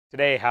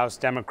Today, House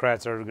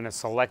Democrats are going to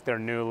select their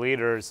new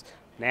leaders.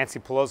 Nancy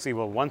Pelosi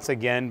will once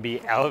again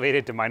be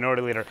elevated to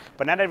minority leader,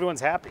 but not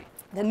everyone's happy.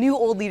 The new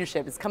old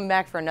leadership is coming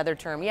back for another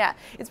term. Yeah,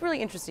 it's really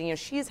interesting. You know,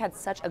 she's had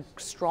such a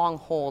strong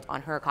hold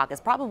on her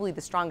caucus, probably the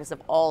strongest of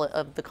all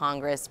of the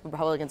Congress,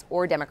 Republicans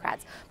or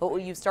Democrats. But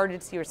what you've started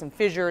to see are some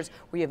fissures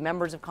where you have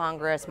members of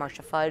Congress,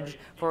 Marcia Fudge,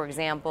 for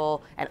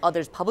example, and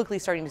others publicly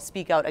starting to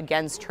speak out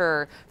against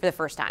her for the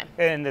first time.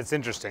 And it's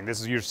interesting.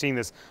 You're seeing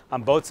this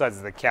on both sides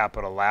of the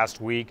Capitol.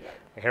 Last week,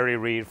 Harry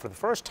Reid, for the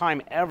first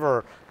time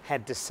ever,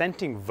 had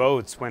dissenting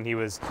votes when he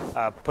was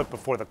put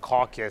before the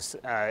caucus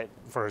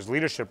for his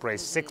leadership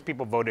race. 6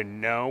 people voted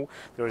no.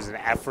 There was an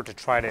effort to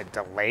try to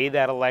delay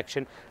that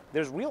election.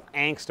 There's real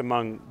angst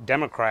among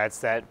Democrats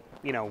that,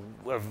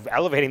 of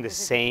elevating the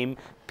same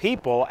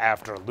people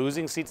after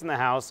losing seats in the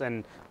House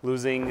and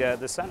losing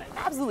the Senate.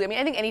 Absolutely. I mean,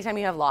 I think anytime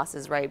you have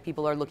losses, right,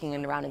 people are looking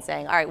around and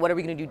saying, all right, what are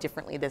we going to do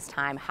differently this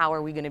time? How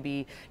are we going to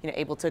be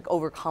able to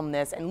overcome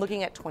this? And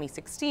looking at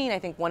 2016, I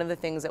think one of the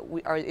things that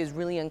is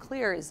really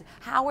unclear is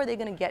how are they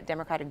going to get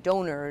Democratic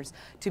donors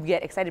to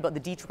get excited about the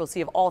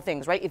DCCC of all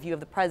things, right? If you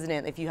have the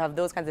president, if you have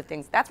those kinds of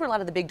things, that's where a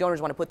lot of the big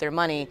donors want to put their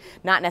money,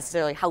 not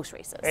necessarily House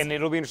races. And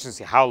it'll be interesting to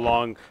see how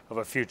long of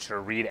a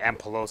future Reid and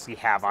Pelosi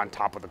have on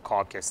top of the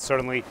caucus.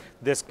 Certainly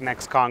this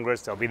next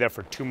Congress, they'll be there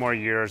for 2 more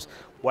years.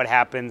 What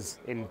happens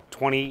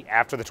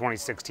after the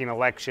 2016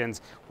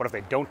 elections? What if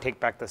they don't take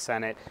back the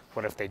Senate?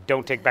 What if they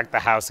don't take back the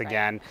House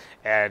again?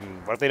 And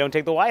what if they don't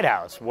take the White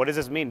House? What does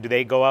this mean? Do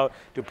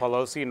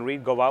Pelosi and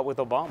Reid go out with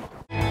Obama?